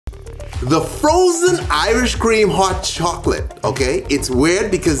The frozen Irish cream hot chocolate, okay? It's weird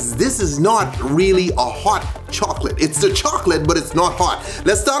because this is not really a hot chocolate. It's the chocolate, but it's not hot.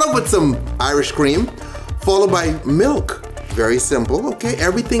 Let's start off with some Irish cream, followed by milk. Very simple, okay?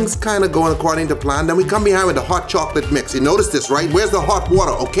 Everything's kind of going according to plan. Then we come behind with the hot chocolate mix. You notice this, right? Where's the hot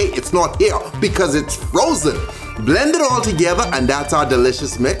water? Okay, it's not here because it's frozen. Blend it all together and that's our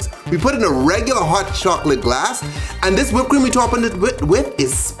delicious mix. We put it in a regular hot chocolate glass and this whipped cream we topping it with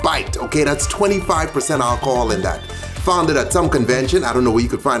is spiked, okay? That's 25% alcohol in that. Found it at some convention. I don't know where you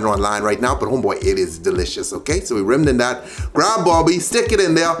could find it online right now, but homeboy, it is delicious, okay? So we rimmed in that. Grab Bobby, stick it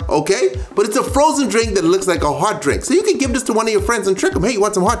in there, okay? But it's a frozen drink that looks like a hot drink. So you can give this to one of your friends and trick them. Hey, you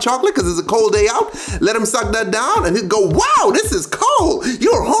want some hot chocolate? Because it's a cold day out. Let him suck that down and he'll go, wow, this is cold.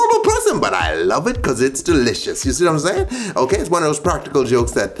 You're a horrible person, but I love it because it's delicious. You see what I'm saying? Okay, it's one of those practical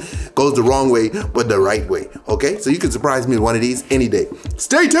jokes that goes the wrong way, but the right way, okay? So you can surprise me with one of these any day.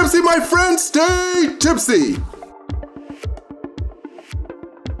 Stay tipsy, my friends, stay tipsy.